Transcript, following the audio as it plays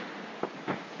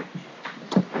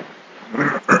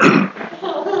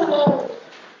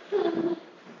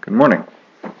morning.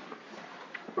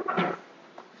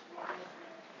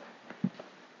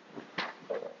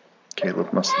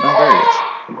 Caleb must... Oh, there he is.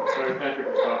 Sorry, Patrick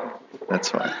was talking. That's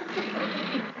fine.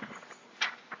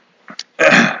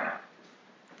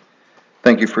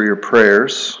 Thank you for your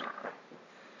prayers.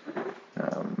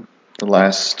 The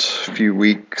last few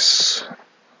weeks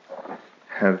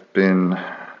have been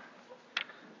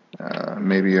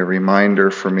maybe a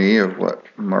reminder for me of what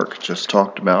Mark just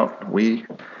talked about.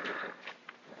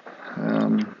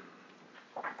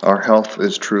 Our health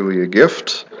is truly a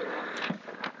gift,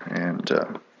 and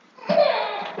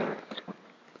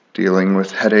dealing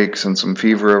with headaches and some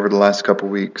fever over the last couple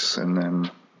weeks, and then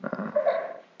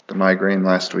the migraine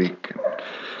last week.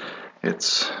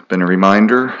 It's been a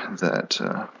reminder that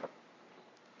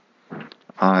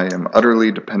I am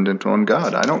utterly dependent on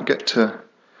God. I don't get to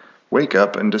wake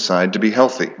up and decide to be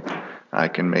healthy. I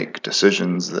can make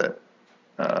decisions that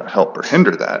help or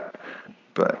hinder that,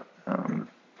 but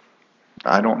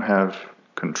I don't have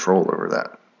control over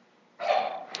that.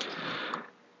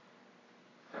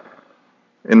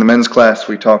 In the men's class,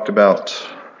 we talked about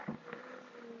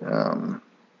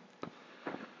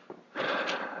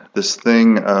this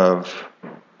thing of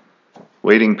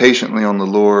waiting patiently on the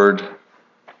Lord,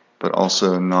 but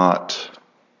also not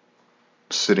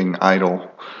sitting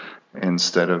idle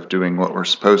instead of doing what we're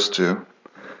supposed to.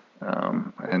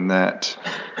 And that's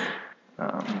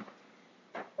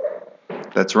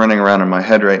running around in my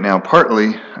head right now.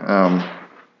 Partly,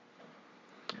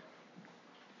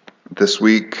 this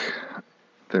week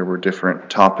there were different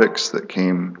topics that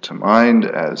came to mind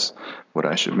as what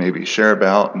I should maybe share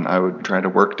about, and I would try to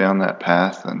work down that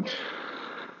path and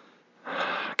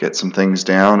get some things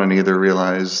down and either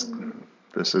realize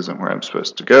this isn't where I'm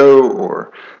supposed to go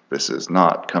or this is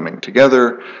not coming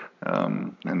together.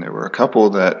 And there were a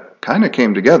couple that kind of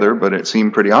came together, but it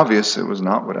seemed pretty obvious it was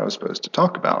not what I was supposed to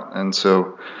talk about. And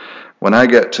so when I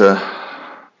get to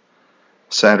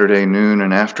Saturday noon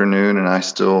and afternoon and I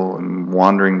still am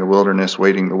wandering the wilderness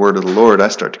waiting the word of the Lord, I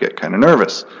start to get kind of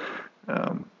nervous.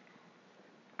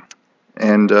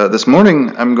 This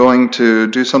morning I'm going to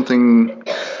do something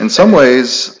in some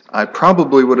ways I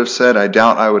probably would have said I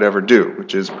doubt I would ever do,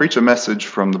 which is preach a message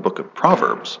from the book of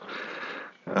Proverbs.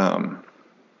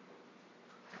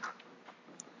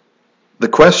 The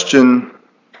question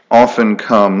often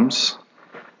comes,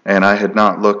 and I had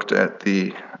not looked at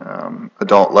the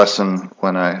adult lesson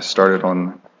when I started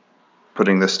on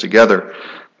putting this together.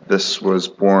 This was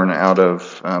born out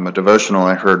of a devotional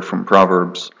I heard from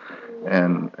Proverbs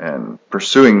and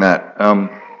pursuing that.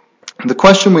 The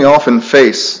question we often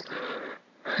face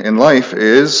in life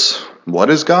is, what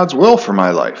is God's will for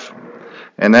my life?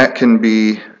 And that can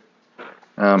be,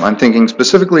 I'm thinking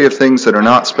specifically of things that are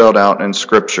not spelled out in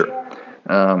Scripture.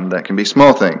 That can be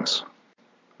small things.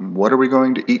 What are we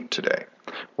going to eat today?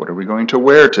 What are we going to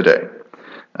wear today?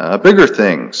 Bigger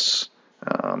things.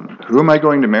 Who am I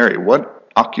going to marry? What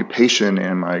occupation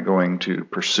am I going to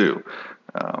pursue?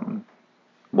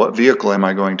 What vehicle am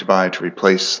I going to buy to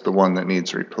replace the one that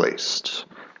needs replaced?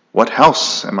 What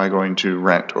house am I going to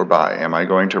rent or buy? Am I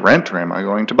going to rent or am I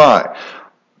going to buy?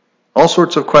 All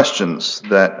sorts of questions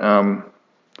that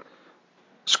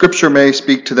Scripture may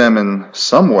speak to them in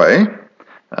some way.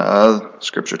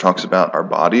 Scripture talks about our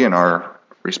body and our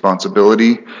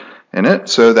responsibility in it,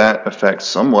 so that affects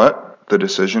somewhat the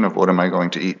decision of what am I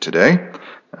going to eat today.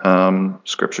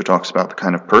 Scripture talks about the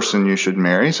kind of person you should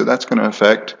marry, so that's going to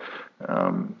affect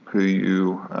who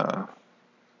you...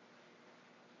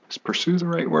 is pursue the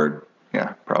right word?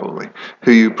 Yeah, probably.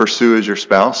 Who you pursue as your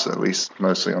spouse, at least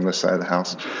mostly on this side of the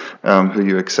house. Who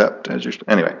you accept as your...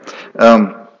 Anyway.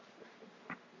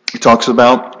 It talks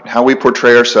about how we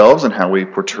portray ourselves and how we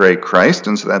portray Christ,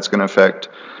 and so that's going to affect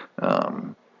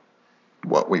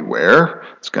what we wear.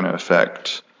 It's going to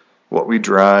affect what we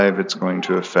drive. It's going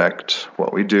to affect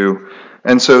what we do.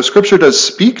 And so Scripture does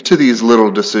speak to these little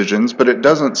decisions, but it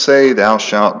doesn't say thou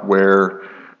shalt wear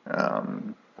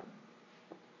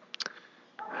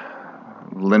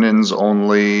linens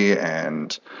only,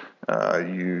 and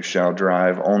you shall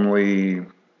drive only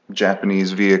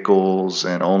Japanese vehicles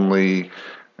and only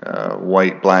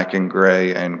white, black, and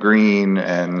gray, and green,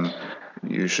 and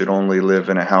you should only live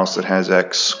in a house that has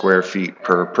X square feet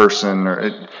per person. Or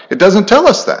it doesn't tell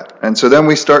us that. And so then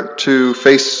we start to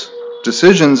face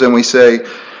decisions and we say,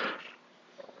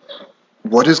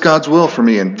 what is God's will for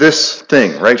me in this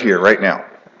thing right here, right now?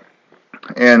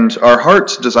 And our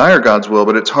hearts desire God's will,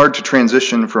 but it's hard to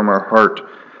transition from our heart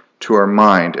to our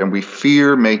mind, and we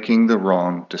fear making the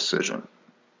wrong decision.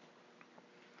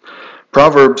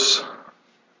 Proverbs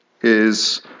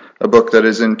is a book that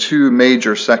is in two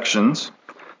major sections.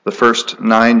 The first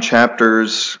 9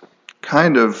 chapters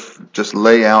kind of just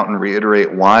lay out and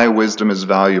reiterate why wisdom is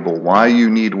valuable, why you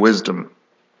need wisdom.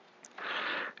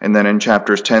 And then in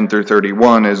chapters 10 through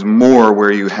 31 is more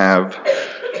where you have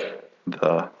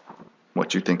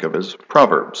what you think of as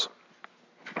proverbs.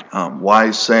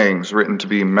 Wise sayings written to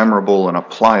be memorable and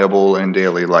applicable in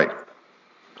daily life.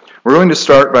 We're going to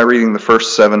start by reading the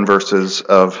first 7 verses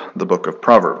of the book of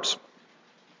Proverbs.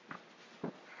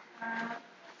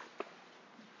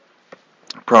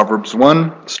 Proverbs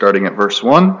 1, starting at verse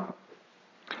 1.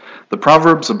 The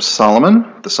Proverbs of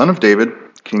Solomon, the son of David,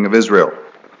 king of Israel.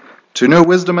 To know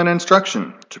wisdom and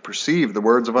instruction, to perceive the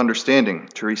words of understanding,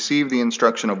 to receive the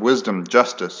instruction of wisdom,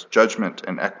 justice, judgment,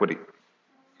 and equity.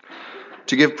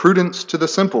 To give prudence to the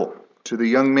simple, to the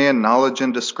young man knowledge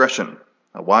and discretion.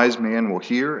 A wise man will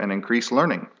hear and increase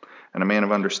learning, and a man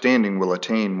of understanding will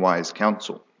attain wise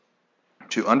counsel.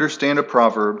 To understand a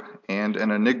proverb and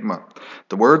an enigma,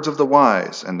 the words of the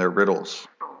wise and their riddles.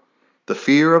 The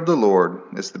fear of the Lord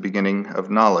is the beginning of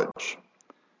knowledge,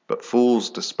 but fools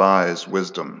despise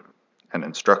wisdom and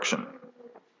instruction.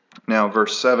 Now,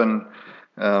 verse 7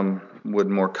 would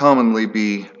more commonly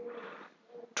be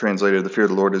translated, the fear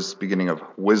of the Lord is the beginning of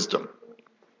wisdom.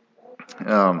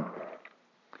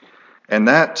 And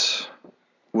that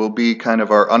will be kind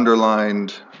of our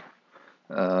underlined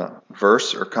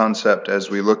verse or concept as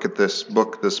we look at this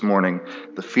book this morning.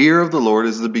 The fear of the Lord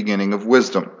is the beginning of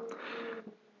wisdom.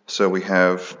 So we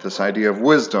have this idea of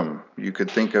wisdom. You could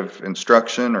think of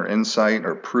instruction or insight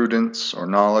or prudence or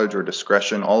knowledge or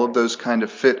discretion. All of those kind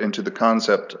of fit into the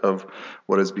concept of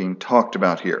what is being talked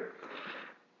about here.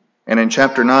 And in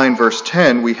chapter 9, verse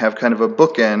 10, we have kind of a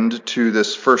bookend to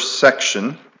this first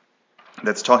section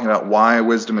that's talking about why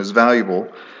wisdom is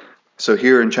valuable. So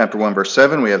here in chapter 1, verse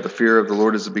 7, we have the fear of the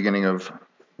Lord is the beginning of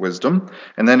wisdom.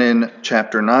 And then in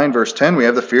chapter 9, verse 10, we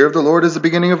have the fear of the Lord is the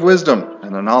beginning of wisdom,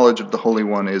 and the knowledge of the Holy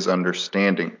One is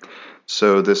understanding.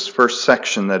 So this first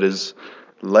section that is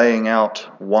laying out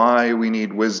why we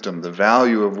need wisdom, the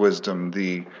value of wisdom,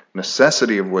 the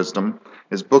necessity of wisdom,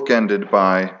 is bookended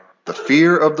by the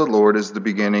fear of the Lord is the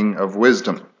beginning of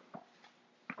wisdom.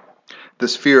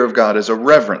 This fear of God is a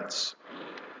reverence.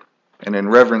 And in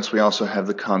reverence, we also have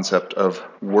the concept of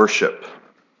worship.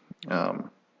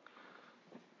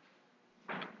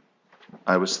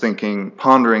 I was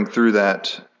pondering through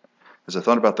that as I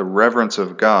thought about the reverence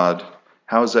of God.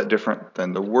 How is that different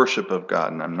than the worship of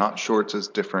God? And I'm not sure it's as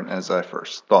different as I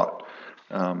first thought.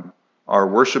 Our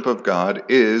worship of God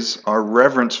is our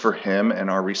reverence for Him and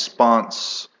our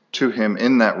response to Him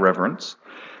in that reverence.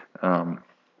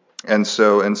 And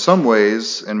so in some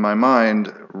ways, in my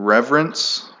mind,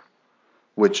 reverence,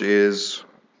 which is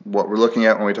what we're looking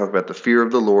at when we talk about the fear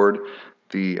of the Lord,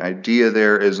 the idea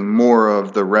there is more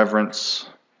of the reverence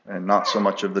and not so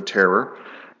much of the terror,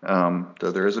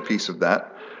 though there is a piece of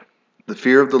that. The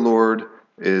fear of the Lord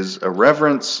is a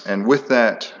reverence, and with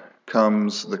that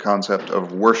comes the concept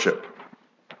of worship.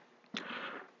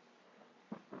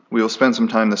 We will spend some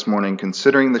time this morning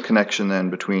considering the connection then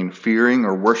between fearing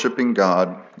or worshiping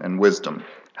God and wisdom.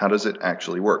 How does it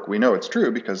actually work? We know it's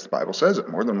true because the Bible says it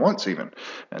more than once even.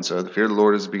 And so the fear of the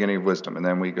Lord is the beginning of wisdom, and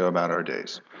then we go about our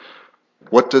days.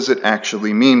 What does it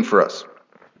actually mean for us?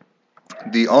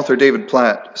 The author David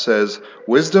Platt says,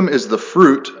 wisdom is the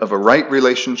fruit of a right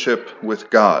relationship with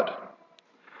God.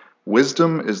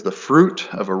 Wisdom is the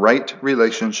fruit of a right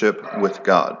relationship with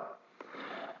God.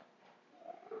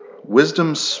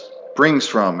 Wisdom springs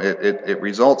from, it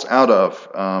results out of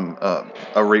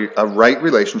a right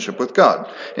relationship with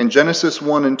God. In Genesis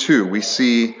 1 and 2, we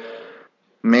see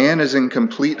man is in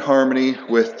complete harmony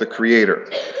with the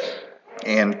Creator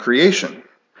and creation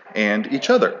and each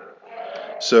other.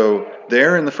 So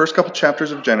there in the first couple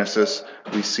chapters of Genesis,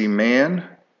 we see man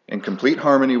in complete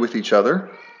harmony with each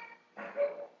other,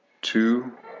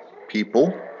 two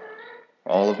people,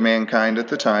 all of mankind at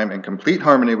the time, in complete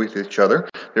harmony with each other.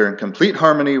 They're in complete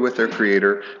harmony with their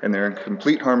Creator, and they're in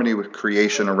complete harmony with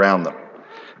creation around them.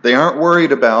 They aren't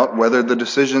worried about whether the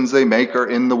decisions they make are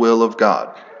in the will of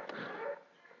God.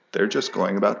 They're just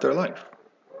going about their life.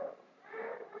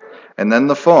 And then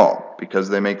the fall, because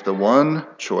they make the one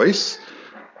choice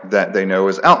that they know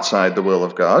is outside the will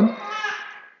of God.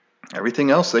 Everything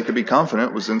else they could be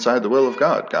confident was inside the will of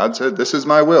God. God said, this is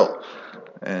my will.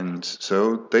 And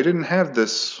so they didn't have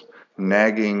this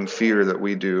nagging fear that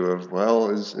we do of,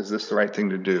 well, is this the right thing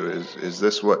to do? Is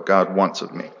this what God wants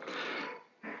of me?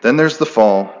 Then there's the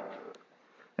fall,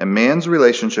 and man's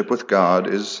relationship with God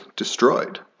is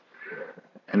destroyed.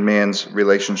 And man's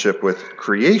relationship with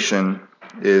creation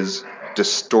is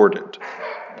distorted.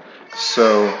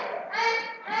 So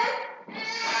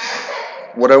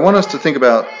what I want us to think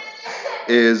about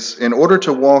is in order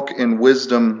to walk in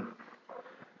wisdom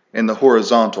in the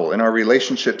horizontal, in our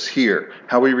relationships here,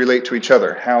 how we relate to each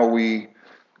other, how we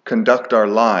conduct our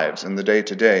lives in the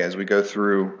day-to-day as we go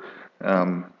through,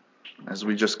 as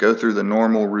we just go through the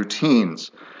normal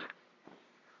routines.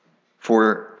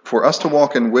 For us to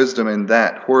walk in wisdom in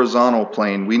that horizontal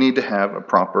plane, we need to have a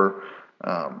proper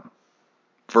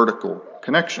vertical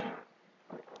connection.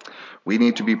 We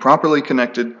need to be properly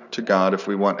connected to God if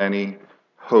we want any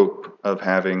hope of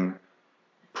having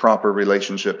proper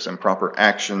relationships and proper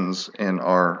actions in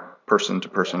our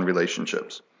person-to-person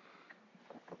relationships.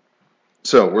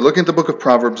 So, we're looking at the book of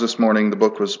Proverbs this morning. The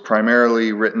book was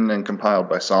primarily written and compiled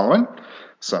by Solomon,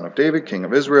 son of David, king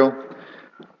of Israel.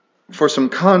 For some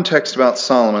context about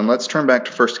Solomon, let's turn back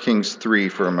to 1 Kings 3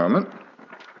 for a moment.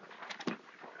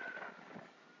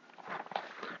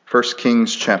 1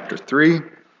 Kings chapter 3.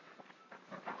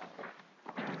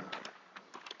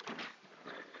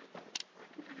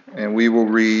 And we will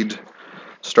read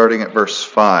starting at verse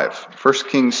 5. 1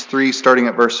 Kings 3, starting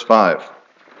at verse 5.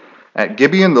 At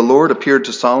Gibeon the Lord appeared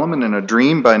to Solomon in a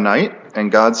dream by night,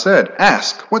 and God said,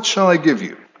 "Ask, what shall I give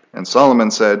you?" And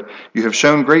Solomon said, "You have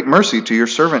shown great mercy to your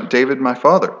servant David my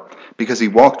father, because he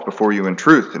walked before you in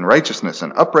truth and righteousness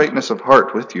and uprightness of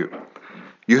heart with you.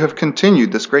 You have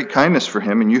continued this great kindness for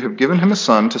him, and you have given him a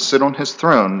son to sit on his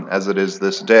throne, as it is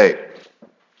this day.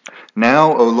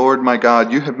 Now, O Lord my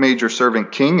God, you have made your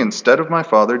servant king instead of my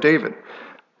father David.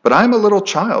 But I am a little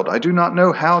child. I do not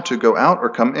know how to go out or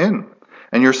come in.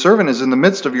 And your servant is in the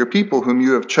midst of your people, whom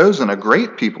you have chosen, a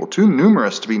great people, too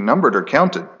numerous to be numbered or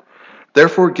counted.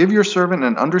 Therefore give your servant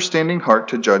an understanding heart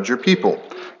to judge your people,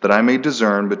 that I may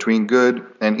discern between good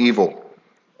and evil.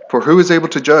 For who is able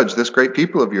to judge this great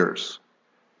people of yours?"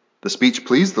 The speech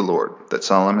pleased the Lord, that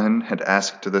Solomon had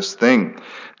asked this thing.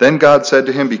 Then God said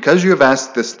to him, "Because you have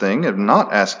asked this thing, and have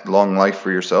not asked long life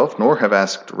for yourself, nor have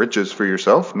asked riches for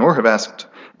yourself, nor have asked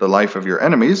the life of your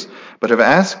enemies, but have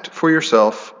asked for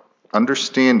yourself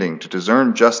understanding to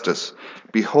discern justice,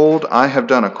 behold, I have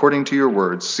done according to your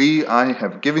words. See, I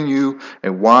have given you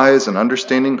a wise and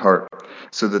understanding heart,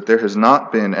 so that there has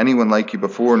not been anyone like you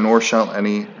before, nor shall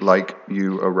any like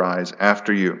you arise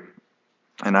after you.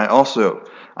 And I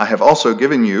have also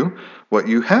given you what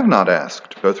you have not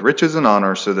asked, both riches and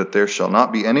honor, so that there shall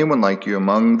not be anyone like you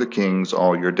among the kings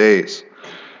all your days.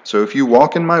 So if you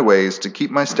walk in my ways to keep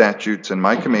my statutes and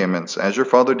my commandments, as your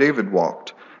father David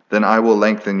walked, then I will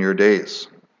lengthen your days."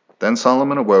 Then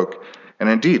Solomon awoke, and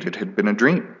indeed it had been a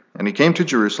dream. And he came to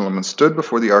Jerusalem and stood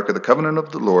before the ark of the covenant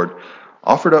of the Lord,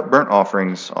 offered up burnt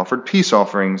offerings, offered peace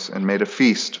offerings, and made a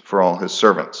feast for all his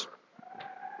servants.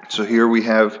 So here we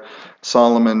have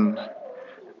Solomon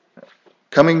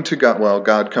coming to God,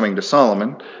 God coming to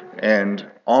Solomon and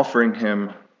offering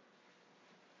him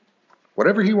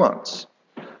whatever he wants.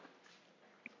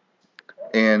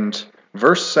 And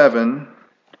verse 7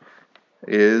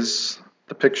 is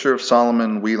the picture of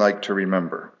Solomon we like to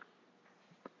remember.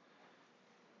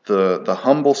 The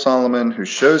humble Solomon who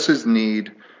shows his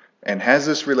need and has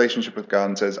this relationship with God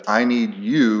and says, "I need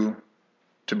you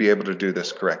to be able to do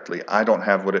this correctly. I don't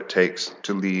have what it takes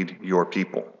to lead your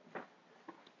people."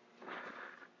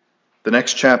 The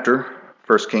next chapter,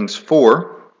 1 Kings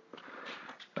 4,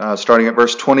 starting at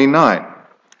verse 29.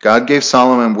 God gave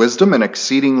Solomon wisdom and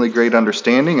exceedingly great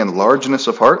understanding and largeness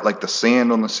of heart like the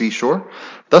sand on the seashore.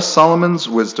 Thus Solomon's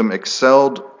wisdom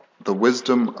excelled the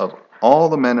wisdom of all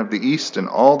the men of the east and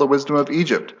all the wisdom of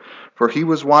Egypt, for he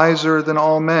was wiser than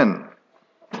all men.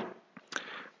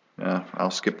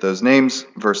 I'll skip those names.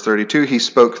 Verse 32, he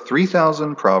spoke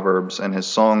 3,000 proverbs, and his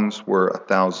songs were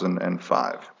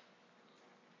 1,005.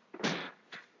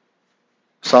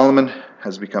 Solomon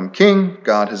has become king.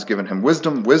 God has given him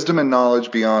wisdom and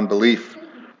knowledge beyond belief.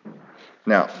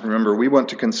 Now, remember, we want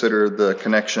to consider the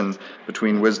connection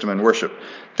between wisdom and worship.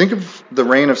 Think of the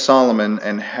reign of Solomon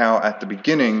and how at the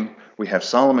beginning we have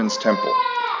Solomon's temple.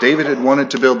 David had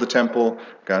wanted to build the temple.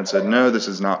 God said, "No, this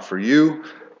is not for you.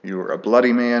 You are a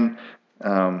bloody man."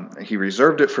 He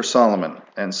reserved it for Solomon.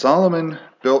 And Solomon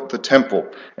built the temple.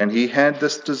 And he had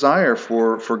this desire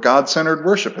for God-centered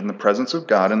worship in the presence of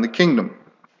God in the kingdom.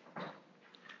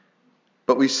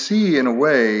 But we see in a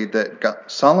way that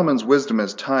Solomon's wisdom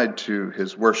is tied to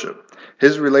his worship.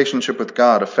 His relationship with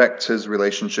God affects his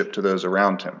relationship to those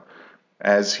around him.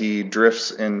 As he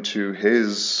drifts into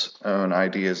his own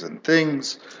ideas and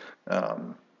things,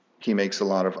 he makes a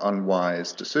lot of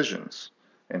unwise decisions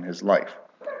in his life.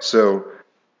 So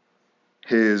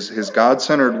his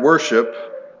God-centered worship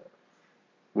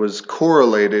was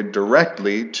correlated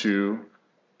directly to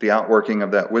the outworking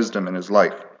of that wisdom in his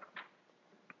life.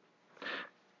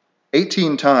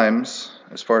 18 times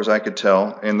as far as I could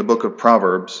tell, in the book of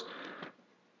Proverbs,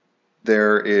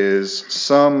 there is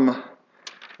some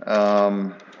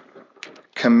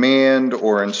command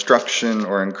or instruction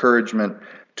or encouragement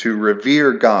to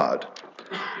revere God.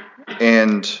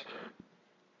 And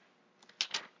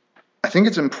I think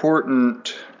it's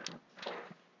important,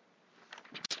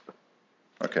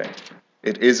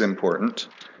 it is important.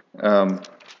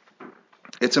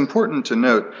 It's important to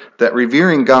note that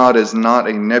revering God is not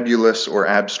a nebulous or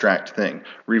abstract thing.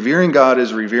 Revering God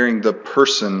is revering the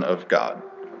person of God.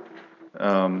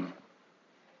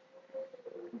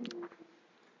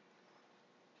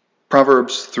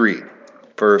 Proverbs 3,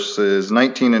 verses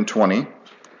 19 and 20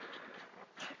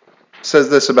 says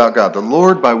this about God. The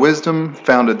Lord by wisdom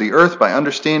founded the earth, by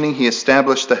understanding he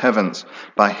established the heavens.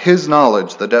 By his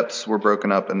knowledge the depths were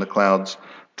broken up and the clouds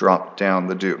dropped down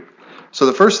the dew. So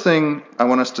the first thing I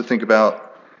want us to think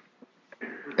about,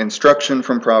 instruction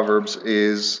from Proverbs,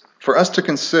 is for us to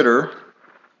consider,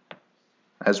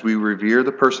 as we revere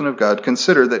the person of God,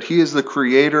 consider that he is the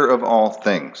creator of all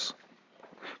things.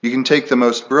 You can take the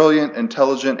most brilliant,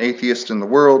 intelligent atheist in the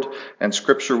world, and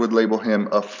Scripture would label him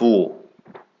a fool.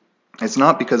 It's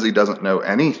not because he doesn't know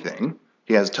anything.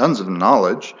 He has tons of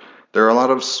knowledge. There are a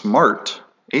lot of smart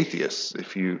atheists, it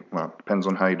depends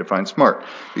on how you define smart.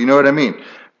 But you know what I mean.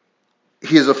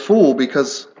 He is a fool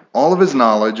because all of his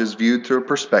knowledge is viewed through a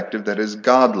perspective that is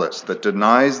godless, that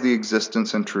denies the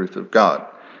existence and truth of God.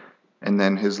 And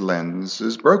then his lens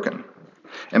is broken.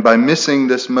 And by missing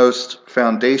this most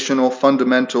foundational,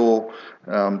 fundamental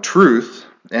truth,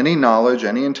 any knowledge,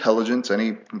 any intelligence,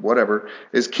 any whatever,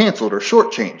 is canceled or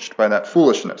shortchanged by that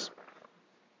foolishness.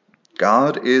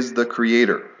 God is the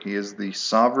creator. He is the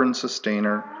sovereign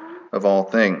sustainer of all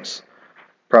things.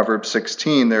 Proverbs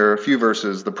 16, there are a few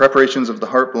verses. The preparations of the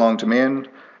heart belong to man,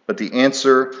 but the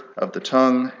answer of the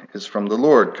tongue is from the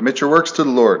Lord. Commit your works to the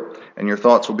Lord, and your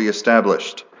thoughts will be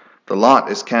established. The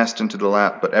lot is cast into the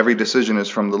lap, but every decision is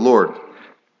from the Lord.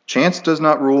 Chance does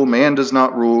not rule, man does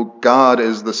not rule. God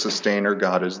is the sustainer,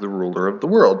 God is the ruler of the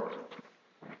world.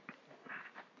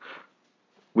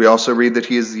 We also read that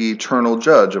he is the eternal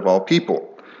judge of all people.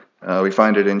 We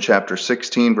find it in chapter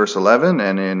 16, verse 11,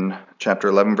 and in chapter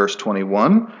 11, verse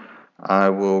 21. I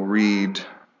will read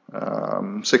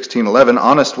 16:11.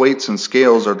 Honest weights and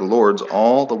scales are the Lord's.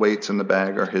 All the weights in the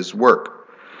bag are his work.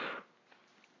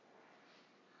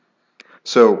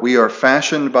 So we are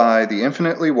fashioned by the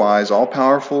infinitely wise,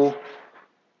 all-powerful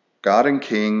God and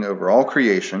King over all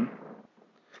creation.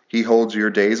 He holds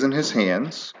your days in his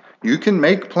hands. You can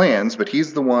make plans, but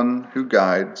he's the one who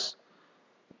guides.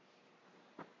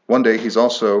 One day he's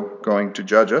also going to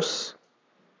judge us.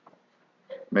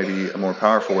 Maybe a more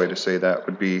powerful way to say that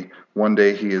would be one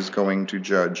day he is going to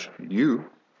judge you.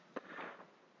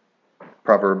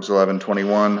 Proverbs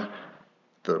 11:21,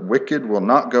 the wicked will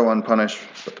not go unpunished,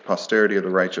 but the posterity of the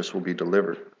righteous will be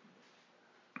delivered.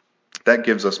 That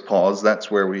gives us pause.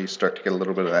 That's where we start to get a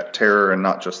little bit of that terror and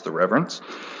not just the reverence.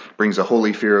 Brings a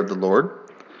holy fear of the Lord.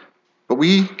 But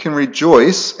we can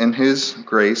rejoice in his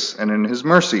grace and in his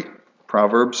mercy.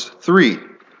 Proverbs 3.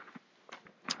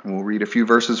 We'll read a few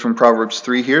verses from Proverbs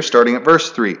 3 here, starting at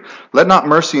verse 3. Let not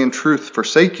mercy and truth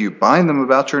forsake you. Bind them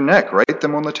about your neck. Write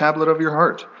them on the tablet of your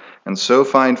heart. And so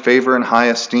find favor and high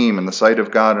esteem in the sight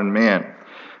of God and man.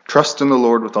 Trust in the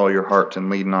Lord with all your heart and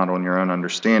lean not on your own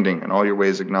understanding. In all your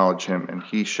ways acknowledge him, and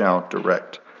he shall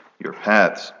direct your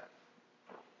paths.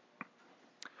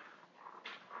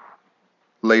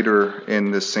 Later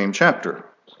in this same chapter,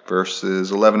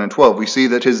 verses 11 and 12, we see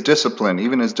that his discipline,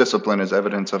 even his discipline, is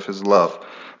evidence of his love.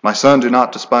 My son, do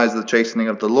not despise the chastening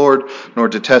of the Lord, nor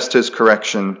detest his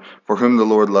correction. For whom the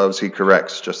Lord loves, he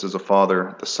corrects, just as a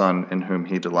father the son in whom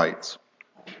he delights.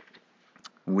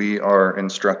 We are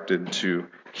instructed to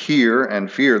hear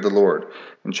and fear the Lord.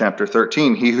 In chapter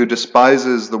 13, he who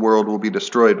despises the world will be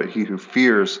destroyed, but he who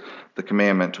fears the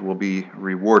commandment will be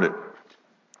rewarded.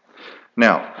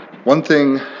 Now, one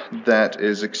thing that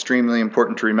is extremely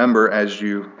important to remember as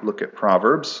you look at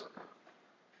Proverbs,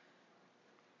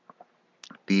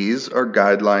 these are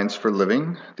guidelines for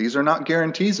living. These are not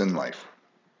guarantees in life.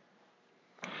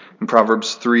 In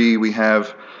Proverbs 3, we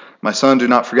have, my son, do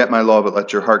not forget my law, but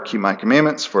let your heart keep my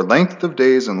commandments. For length of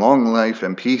days and long life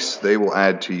and peace they will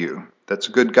add to you. That's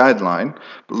a good guideline,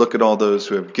 but look at all those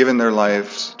who have given their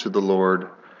lives to the Lord.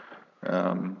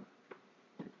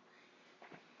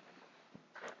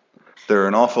 There are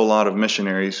an awful lot of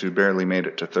missionaries who barely made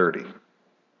it to 30,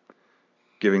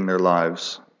 giving their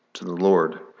lives to the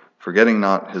Lord, forgetting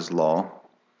not his law,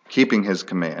 keeping his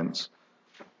commands.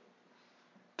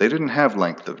 They didn't have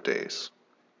length of days.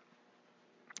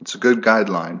 It's a good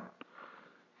guideline,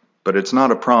 but it's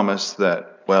not a promise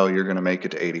that, well, you're going to make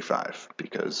it to 85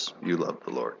 because you love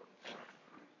the Lord.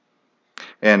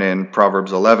 And in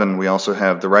Proverbs 11, we also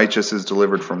have the righteous is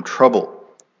delivered from trouble,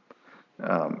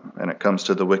 and it comes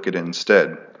to the wicked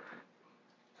instead.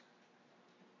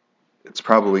 It's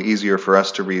probably easier for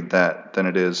us to read that than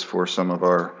it is for some of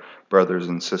our brothers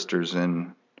and sisters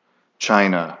in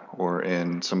China or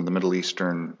in some of the Middle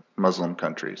Eastern Muslim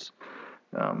countries.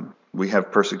 We have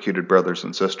persecuted brothers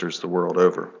and sisters the world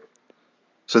over.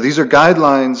 So these are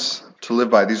guidelines to live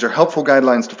by. These are helpful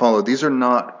guidelines to follow. These are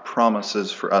not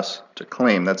promises for us to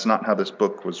claim. That's not how this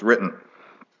book was written.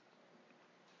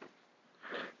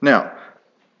 Now,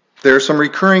 there are some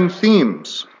recurring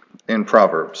themes in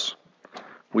Proverbs.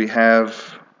 We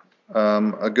have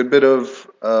a good bit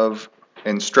of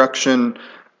instruction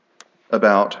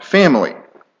about family.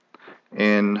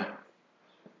 In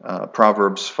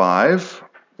Proverbs 5,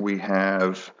 we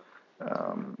have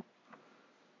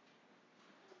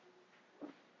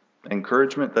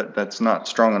encouragement. That's not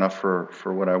strong enough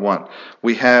for what I want.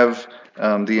 We have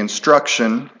the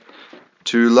instruction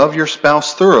to love your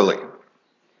spouse thoroughly.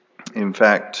 In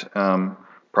fact,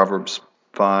 Proverbs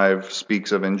 5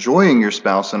 speaks of enjoying your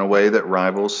spouse in a way that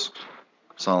rivals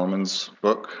Solomon's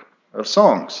book of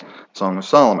Songs, Song of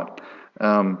Solomon.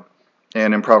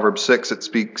 And in Proverbs 6, it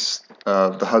speaks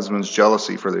of the husband's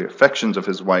jealousy for the affections of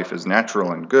his wife is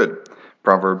natural and good.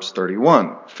 Proverbs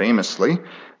 31, famously,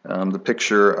 the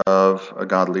picture of a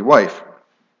godly wife.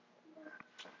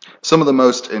 Some of the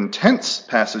most intense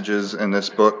passages in this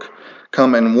book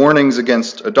come in warnings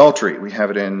against adultery. We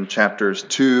have it in chapters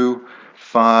 2,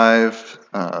 5,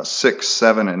 6,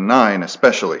 7, and 9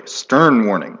 especially. Stern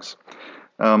warnings.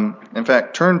 In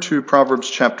fact, turn to Proverbs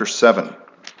chapter 7.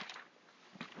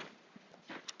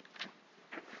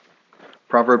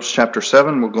 Proverbs chapter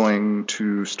 7, we're going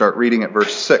to start reading at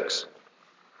verse 6.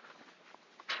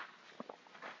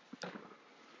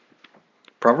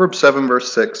 Proverbs 7,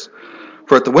 verse 6.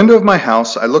 For at the window of my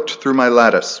house I looked through my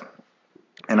lattice,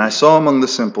 and I saw among the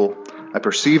simple, I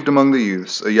perceived among the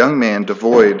youths, a young man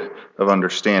devoid of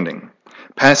understanding,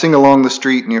 passing along the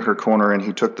street near her corner, and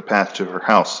he took the path to her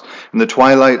house, in the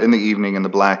twilight and the evening, in the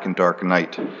black and dark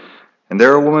night. And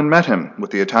there a woman met him,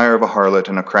 with the attire of a harlot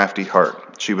and a crafty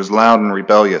heart. She was loud and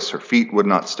rebellious, her feet would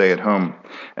not stay at home.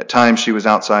 At times she was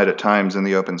outside, at times in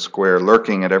the open square,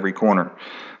 lurking at every corner.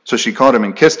 So she caught him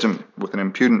and kissed him with an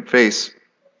impudent face,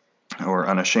 or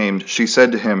unashamed. She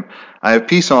said to him, I have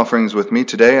peace offerings with me.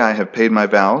 Today I have paid my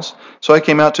vows. So I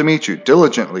came out to meet you,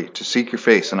 diligently to seek your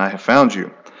face, and I have found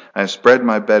you. I have spread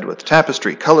my bed with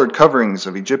tapestry, colored coverings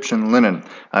of Egyptian linen.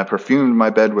 I have perfumed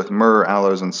my bed with myrrh,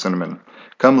 aloes, and cinnamon.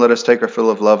 Come, let us take our fill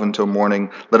of love until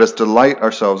morning. Let us delight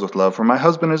ourselves with love, for my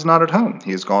husband is not at home.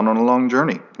 He has gone on a long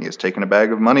journey. He has taken a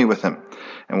bag of money with him,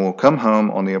 and will come home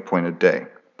on the appointed day.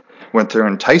 With her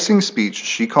enticing speech,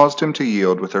 she caused him to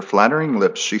yield. With her flattering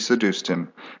lips, she seduced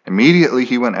him. Immediately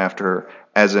he went after her,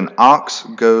 as an ox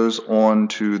goes on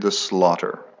to the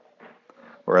slaughter,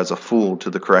 or as a fool to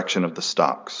the correction of the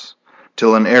stocks,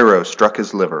 till an arrow struck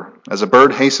his liver. As a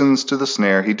bird hastens to the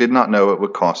snare, he did not know it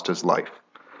would cost his life.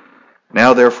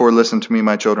 Now therefore listen to me,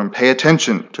 my children. Pay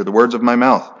attention to the words of my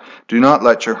mouth. Do not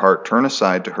let your heart turn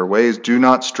aside to her ways. Do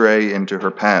not stray into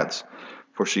her paths.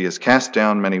 For she has cast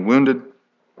down many wounded,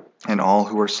 and all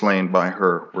who were slain by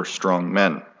her were strong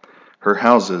men. Her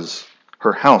house is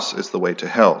the way to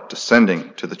hell,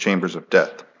 descending to the chambers of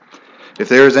death. If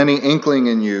there is any inkling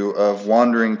in you of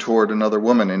wandering toward another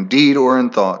woman, in deed or in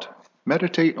thought,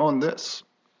 meditate on this,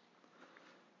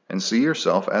 and see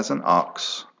yourself as an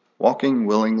ox, walking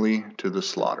willingly to the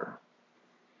slaughter.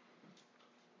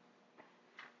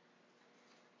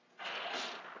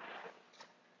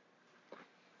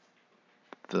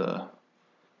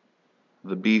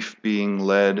 The beef being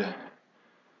led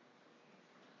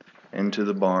into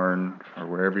the barn or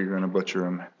wherever you're going to butcher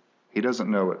him, he doesn't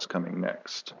know what's coming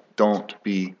next. Don't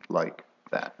be like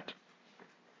that.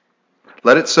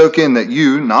 Let it soak in that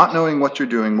you, not knowing what you're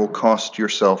doing, will cost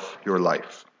yourself your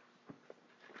life.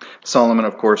 Solomon,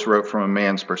 of course, wrote from a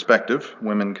man's perspective.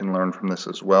 Women can learn from this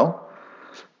as well.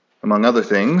 Among other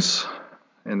things,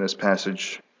 in this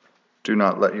passage, do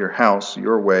not let your house,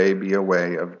 your way, be a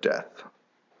way of death.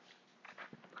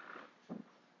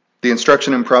 The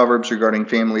instruction in Proverbs regarding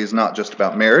family is not just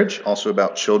about marriage, also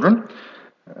about children.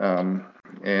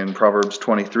 In Proverbs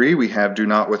 23, we have, do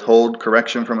not withhold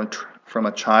correction from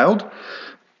a child.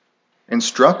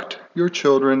 Instruct your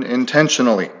children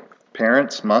intentionally.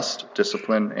 Parents must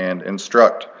discipline and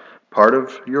instruct. Part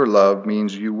of your love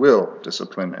means you will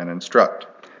discipline and instruct.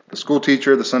 The school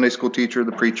teacher, the Sunday school teacher,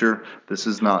 the preacher, this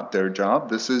is not their job.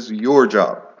 This is your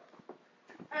job.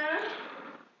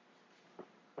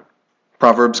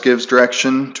 Proverbs gives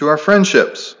direction to our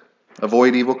friendships.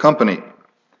 Avoid evil company. It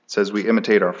says we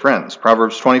imitate our friends.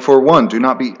 Proverbs 24:1, do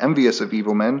not be envious of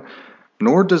evil men,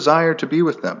 nor desire to be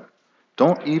with them.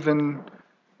 Don't even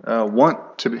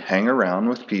want to hang around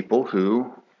with people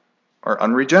who are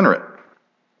unregenerate.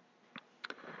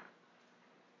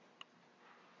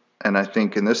 And I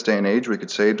think in this day and age we could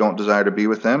say don't desire to be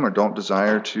with them or don't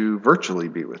desire to virtually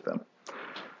be with them.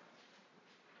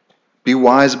 Be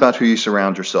wise about who you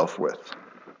surround yourself with.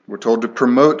 We're told to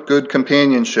promote good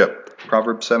companionship.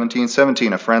 Proverbs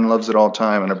 17:17, a friend loves at all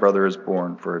time and a brother is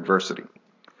born for adversity.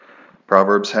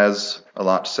 Proverbs has a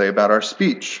lot to say about our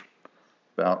speech,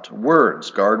 about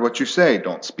words. Guard what you say.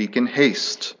 Don't speak in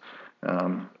haste.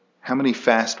 How many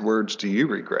fast words do you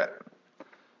regret?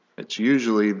 It's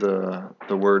usually the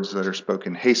words that are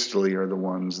spoken hastily are the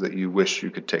ones that you wish you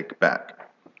could take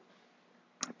back.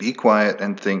 Be quiet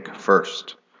and think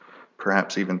first.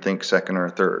 Perhaps even think second or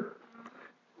third.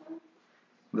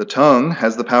 The tongue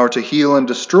has the power to heal and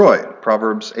destroy.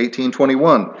 Proverbs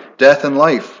 18:21. Death and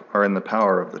life are in the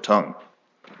power of the tongue.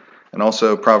 And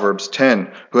also Proverbs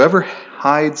 10. Whoever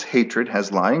hides hatred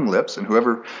has lying lips, and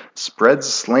whoever spreads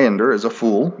slander is a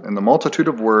fool. In the multitude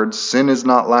of words sin is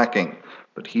not lacking,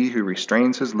 but he who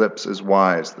restrains his lips is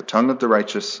wise. The tongue of the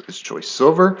righteous is choice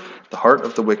silver. The heart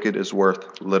of the wicked is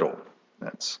worth little.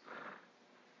 That's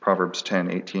Proverbs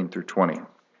 10:18 through 20.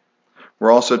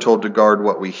 We're also told to guard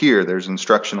what we hear. There's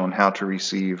instruction on how to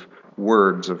receive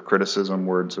words of criticism,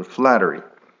 words of flattery.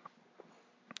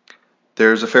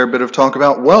 There's a fair bit of talk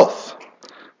about wealth.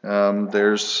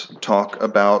 There's talk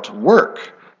about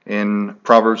work. In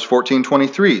Proverbs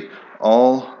 14:23,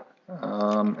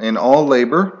 in all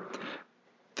labor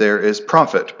there is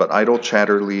profit, but idle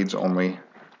chatter leads only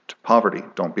to poverty.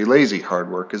 Don't be lazy.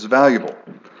 Hard work is valuable.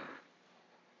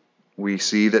 We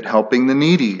see that helping the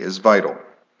needy is vital.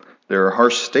 There are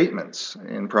harsh statements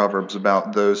in Proverbs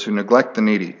about those who neglect the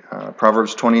needy.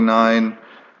 Proverbs 29,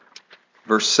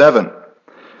 verse 7.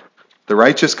 The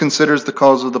righteous considers the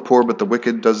cause of the poor, but the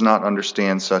wicked does not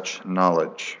understand such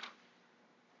knowledge.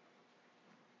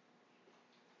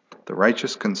 The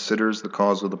righteous considers the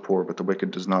cause of the poor, but the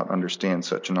wicked does not understand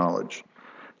such knowledge.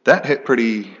 That hit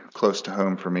pretty close to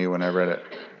home for me when I read it.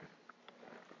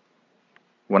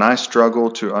 When I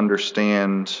struggle to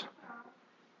understand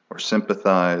or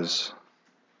sympathize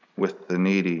with the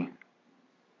needy,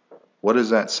 what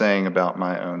is that saying about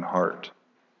my own heart?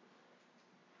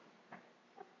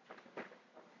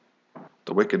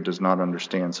 The wicked does not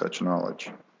understand such knowledge.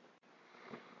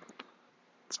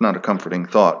 It's not a comforting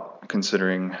thought,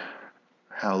 considering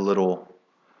how little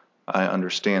I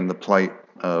understand the plight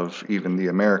of even the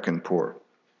American poor,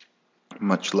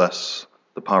 much less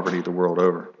the poverty the world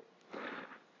over.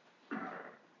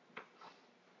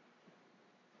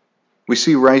 We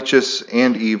see righteous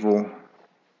and evil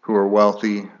who are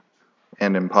wealthy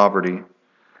and in poverty.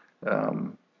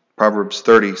 Proverbs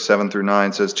 30:7 through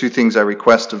 9 says, 2 things I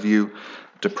request of you.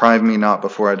 Deprive me not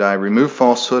before I die. Remove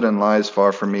falsehood and lies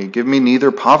far from me. Give me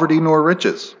neither poverty nor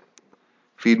riches.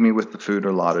 Feed me with the food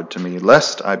allotted to me,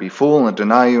 lest I be full and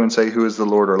deny you and say, who is the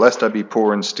Lord? Or lest I be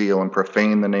poor and steal and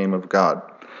profane the name of God.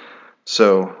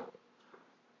 So,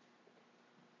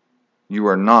 you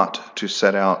are not to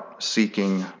set out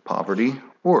seeking poverty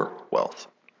or wealth.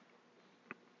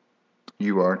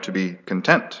 You are to be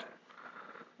content.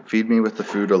 Feed me with the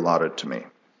food allotted to me.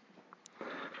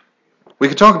 We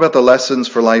could talk about the lessons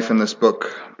for life in this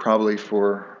book probably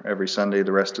for every Sunday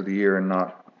the rest of the year and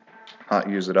not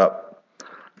use it up.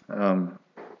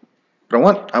 But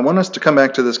I want us to come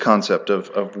back to this concept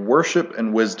of worship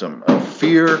and wisdom, of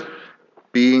fear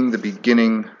being the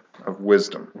beginning of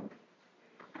wisdom.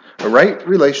 A right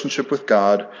relationship with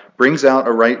God brings out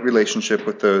a right relationship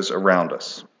with those around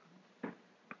us.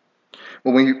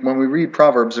 When we read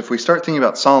Proverbs, if we start thinking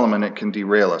about Solomon, it can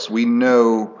derail us. We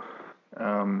know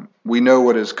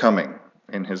what is coming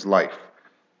in his life.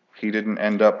 He didn't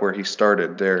end up where he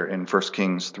started there in 1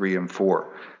 Kings 3 and 4.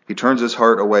 He turns his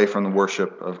heart away from the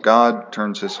worship of God,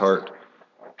 turns his heart,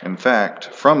 in fact,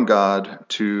 from God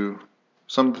to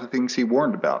some of the things he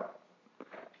warned about,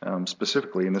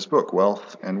 specifically in this book,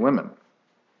 wealth and women.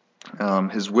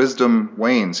 His wisdom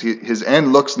wanes. His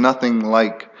end looks nothing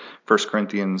like 1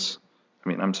 Kings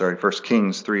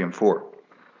 3 and 4.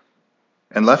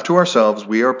 And left to ourselves,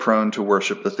 we are prone to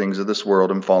worship the things of this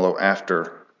world and follow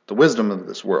after the wisdom of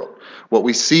this world. What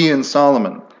we see in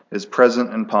Solomon is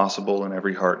present and possible in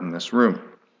every heart in this room.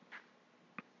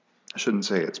 I shouldn't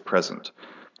say it's present.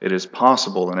 It is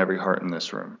possible in every heart in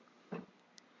this room.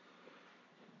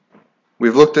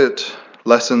 We've looked at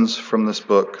lessons from this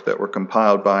book that were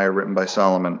compiled by or written by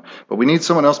Solomon, but we need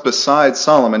someone else besides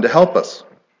Solomon to help us.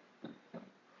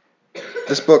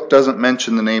 This book doesn't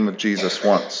mention the name of Jesus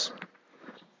once,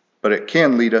 but it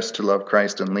can lead us to love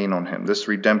Christ and lean on him. This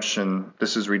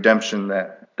is redemption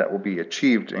that will be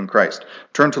achieved in Christ.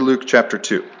 Turn to Luke chapter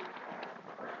 2.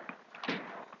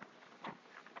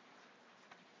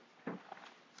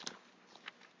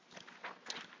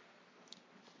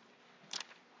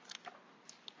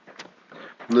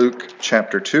 Luke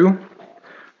chapter 2.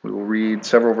 We will read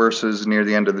several verses near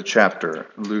the end of the chapter.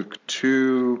 Luke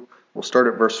 2, we'll start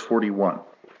at verse 41.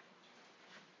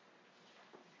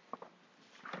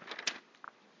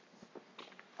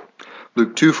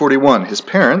 Luke 2:41. His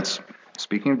parents,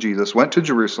 speaking of Jesus, went to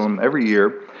Jerusalem every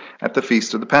year at the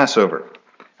feast of the Passover.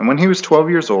 And when he was 12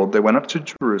 years old, they went up to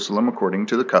Jerusalem according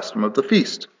to the custom of the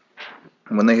feast.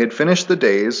 And when they had finished the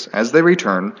days, as they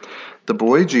returned, the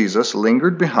boy Jesus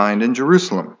lingered behind in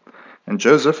Jerusalem. And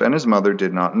Joseph and his mother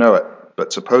did not know it.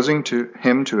 But supposing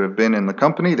him to have been in the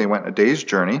company, they went a day's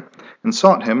journey and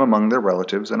sought him among their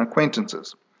relatives and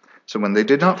acquaintances. So when they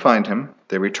did not find him,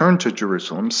 they returned to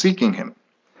Jerusalem seeking him.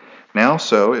 Now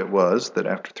so it was that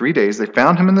after 3 days they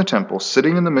found him in the temple,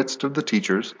 sitting in the midst of the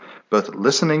teachers, both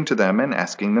listening to them and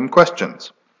asking them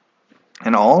questions.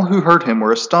 And all who heard him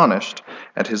were astonished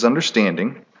at his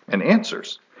understanding and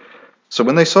answers. So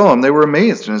when they saw him, they were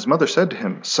amazed, and his mother said to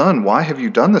him, "Son, why have you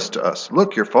done this to us?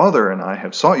 Look, your father and I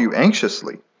have sought you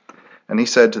anxiously." And he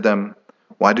said to them,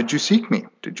 "Why did you seek me?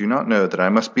 Did you not know that I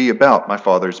must be about my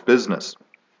father's business?"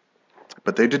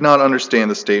 But they did not understand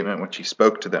the statement which he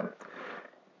spoke to them.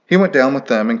 He went down with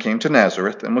them and came to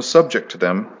Nazareth and was subject to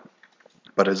them,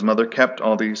 but his mother kept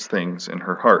all these things in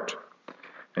her heart.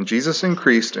 And Jesus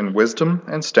increased in wisdom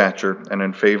and stature and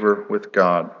in favor with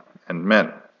God and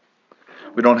men.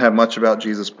 We don't have much about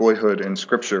Jesus' boyhood in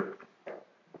Scripture.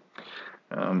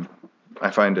 I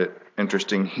find it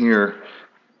interesting here.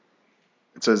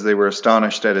 It says they were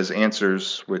astonished at his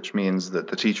answers, which means that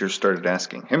the teachers started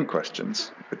asking him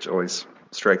questions, which always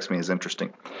strikes me as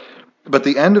interesting. But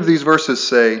the end of these verses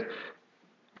say,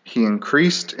 he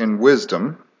increased in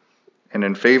wisdom and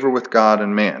in favor with God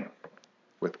and man.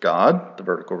 With God, the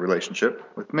vertical relationship.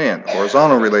 With man, the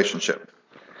horizontal relationship.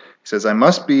 He says, I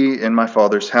must be in my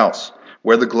Father's house.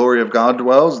 Where the glory of God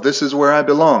dwells, this is where I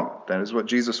belong. That is what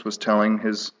Jesus was telling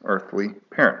his earthly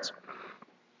parents.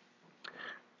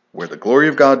 Where the glory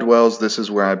of God dwells, this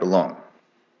is where I belong.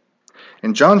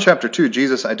 In John chapter 2,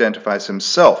 Jesus identifies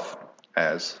himself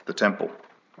as the temple.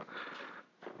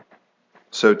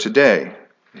 So today,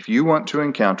 if you want to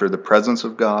encounter the presence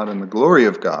of God and the glory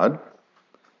of God,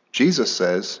 Jesus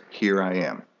says, "Here I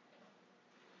am."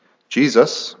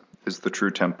 Jesus is the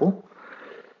true temple.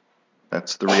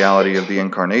 That's the reality of the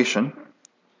incarnation.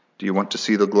 Do you want to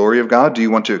see the glory of God? Do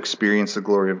you want to experience the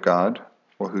glory of God?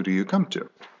 Well, who do you come to?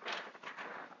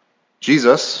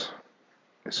 Jesus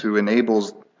is who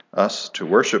enables us to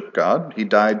worship God. He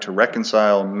died to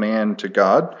reconcile man to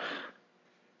God.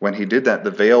 When he did that,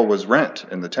 the veil was rent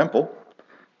in the temple,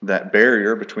 that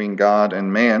barrier between God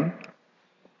and man.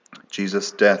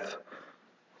 Jesus' death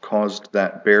caused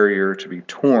that barrier to be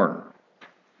torn.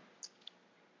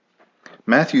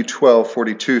 Matthew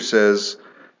 12:42 says,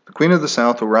 "The queen of the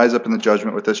south will rise up in the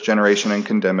judgment with this generation and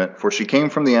condemn it, for she came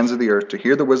from the ends of the earth to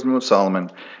hear the wisdom of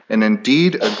Solomon, and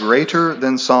indeed a greater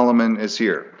than Solomon is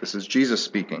here." This is Jesus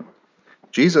speaking.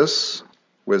 Jesus'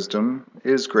 wisdom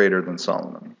is greater than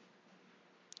Solomon.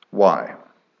 Why?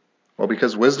 Well,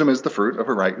 because wisdom is the fruit of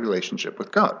a right relationship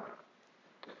with God.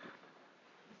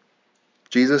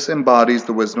 Jesus embodies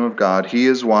the wisdom of God. He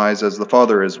is wise as the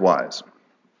Father is wise.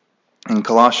 In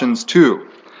Colossians 2,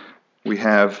 we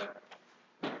have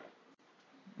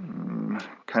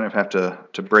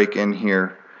to break in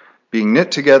here. Being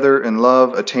knit together in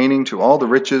love, attaining to all the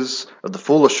riches of the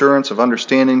full assurance of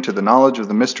understanding, to the knowledge of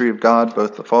the mystery of God,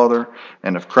 both the Father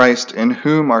and of Christ, in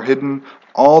whom are hidden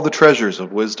all the treasures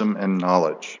of wisdom and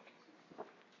knowledge.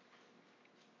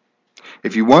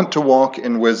 If you want to walk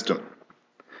in wisdom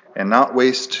and not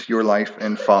waste your life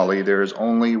in folly, there is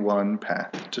only one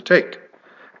path to take.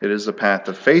 It is the path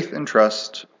of faith and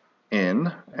trust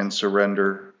in and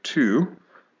surrender to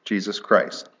Jesus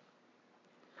Christ.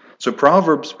 So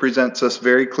Proverbs presents us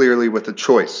very clearly with a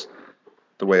choice,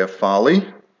 the way of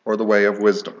folly or the way of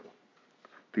wisdom.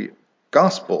 The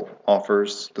gospel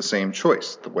offers the same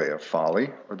choice, the way of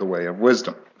folly or the way of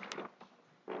wisdom.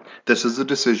 This is a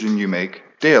decision you make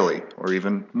daily or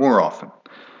even more often.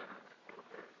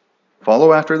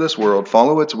 Follow after this world,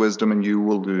 follow its wisdom, and you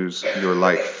will lose your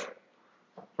life.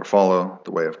 Or follow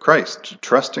the way of Christ, to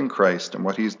trust in Christ and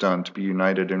what he's done to be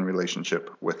united in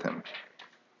relationship with him.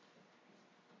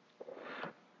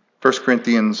 1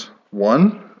 Corinthians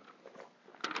 1,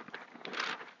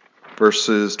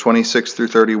 verses 26 through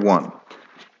 31.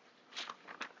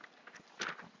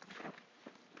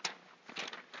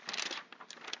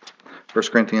 1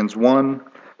 Corinthians 1,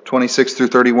 26 through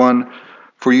 31.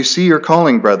 For you see your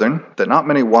calling, brethren, that not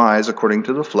many wise according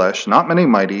to the flesh, not many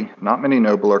mighty, not many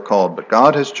noble are called, but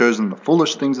God has chosen the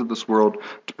foolish things of this world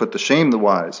to put to shame the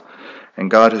wise.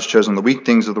 And God has chosen the weak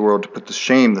things of the world to put to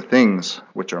shame the things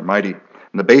which are mighty.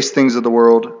 And the base things of the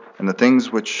world, and the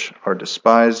things which are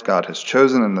despised, God has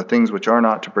chosen, and the things which are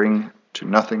not, to bring to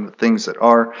nothing the things that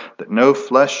are, that no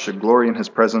flesh should glory in his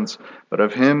presence, but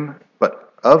of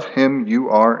him you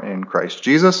are in Christ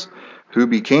Jesus, who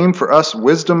became for us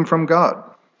wisdom from God,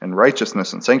 and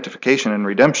righteousness and sanctification and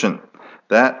redemption,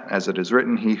 that, as it is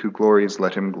written, he who glories,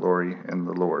 let him glory in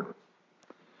the Lord.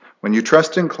 When you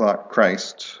trust in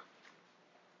Christ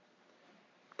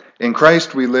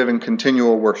we live in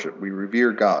continual worship. We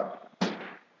revere God.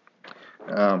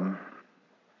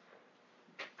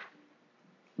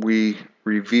 We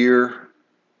revere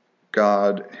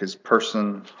God, his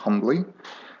person, humbly.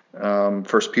 1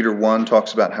 Peter 1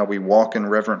 talks about how we walk in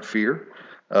reverent fear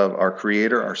of our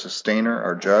Creator, our Sustainer,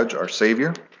 our Judge, our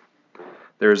Savior.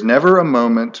 There is never a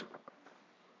moment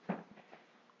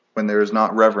when there is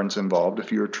not reverence involved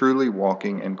if you are truly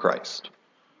walking in Christ.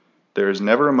 There is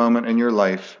never a moment in your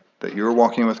life that you are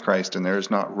walking with Christ and there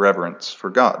is not reverence for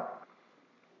God,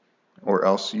 or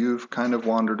else you've kind of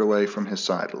wandered away from his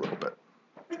side a little bit.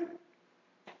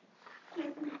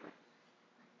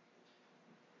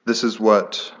 This is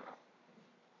what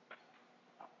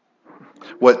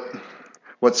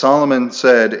Solomon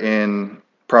said in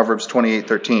Proverbs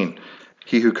 28:13.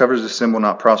 He who covers his sin will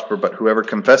not prosper, but whoever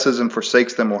confesses and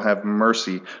forsakes them will have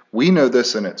mercy. We know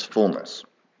this in its fullness.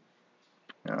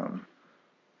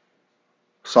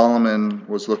 Solomon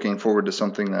was looking forward to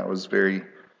something that was very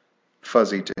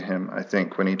fuzzy to him, I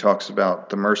think, when he talks about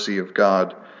the mercy of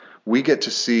God. We get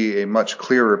to see a much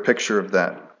clearer picture of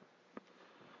that.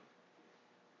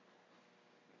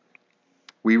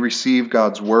 We receive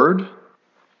God's word.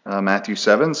 Matthew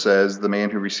 7 says, the man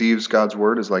who receives God's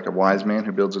word is like a wise man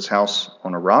who builds his house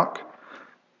on a rock.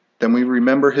 Then we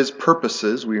remember his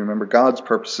purposes. We remember God's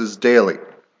purposes daily.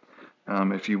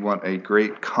 If you want a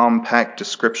great compact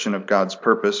description of God's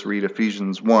purpose, read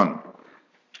Ephesians 1.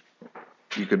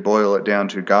 You could boil it down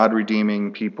to God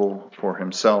redeeming people for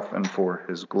himself and for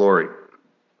his glory.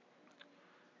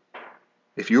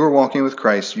 If you are walking with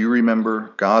Christ, you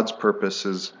remember God's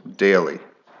purposes daily.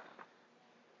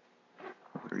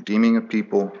 Redeeming of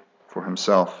people for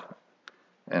himself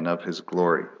and of his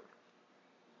glory.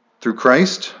 Through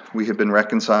Christ, we have been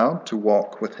reconciled to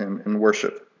walk with him in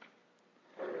worship.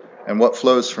 And what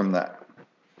flows from that?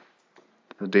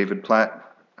 The David Platt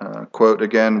quote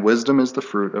again, wisdom is the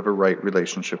fruit of a right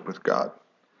relationship with God.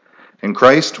 In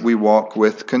Christ, we walk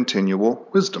with continual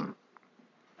wisdom.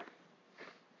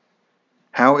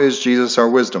 How is Jesus our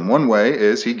wisdom? One way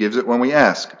is he gives it when we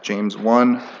ask. James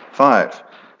 1:5,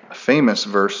 a famous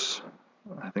verse,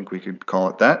 I think we could call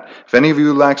it that. If any of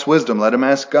you lacks wisdom, let him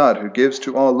ask God, who gives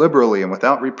to all liberally and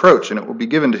without reproach, and it will be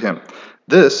given to him.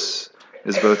 This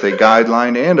is both a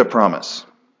guideline and a promise.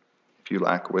 If you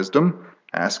lack wisdom,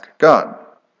 ask God,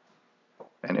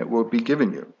 and it will be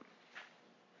given you.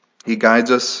 He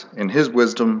guides us in his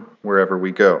wisdom wherever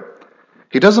we go.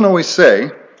 He doesn't always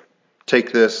say,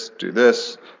 take this, do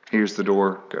this, here's the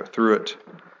door, go through it.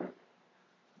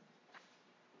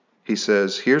 He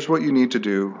says, here's what you need to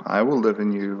do. I will live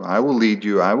in you. I will lead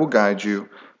you. I will guide you,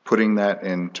 putting that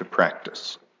into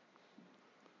practice.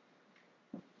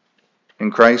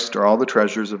 In Christ are all the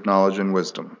treasures of knowledge and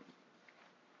wisdom.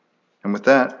 And with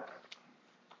that,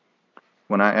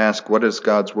 when I ask, what is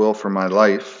God's will for my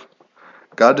life?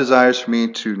 God desires for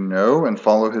me to know and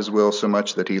follow his will so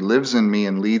much that he lives in me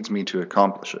and leads me to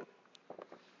accomplish it.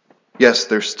 Yes,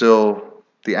 there's still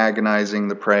the agonizing,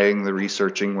 the praying, the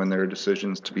researching when there are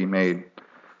decisions to be made.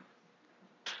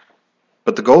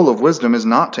 But the goal of wisdom is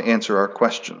not to answer our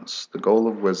questions. The goal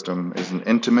of wisdom is an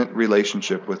intimate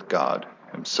relationship with God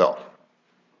himself.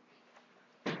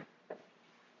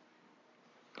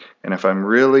 And if I'm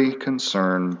really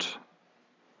concerned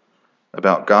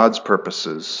about God's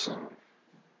purposes,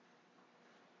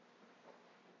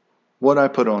 what I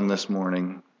put on this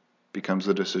morning becomes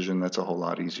a decision that's a whole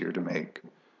lot easier to make.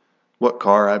 What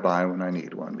car I buy when I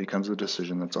need one becomes a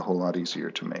decision that's a whole lot easier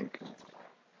to make.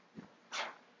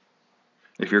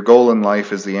 If your goal in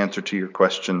life is the answer to your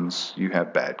questions, you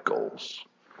have bad goals.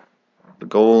 The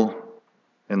goal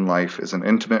in life is an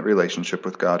intimate relationship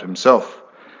with God himself.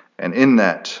 And in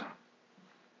that,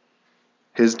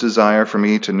 his desire for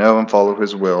me to know and follow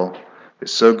his will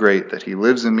is so great that he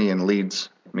lives in me and leads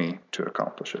me to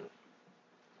accomplish it.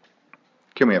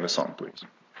 Can we have a song, please?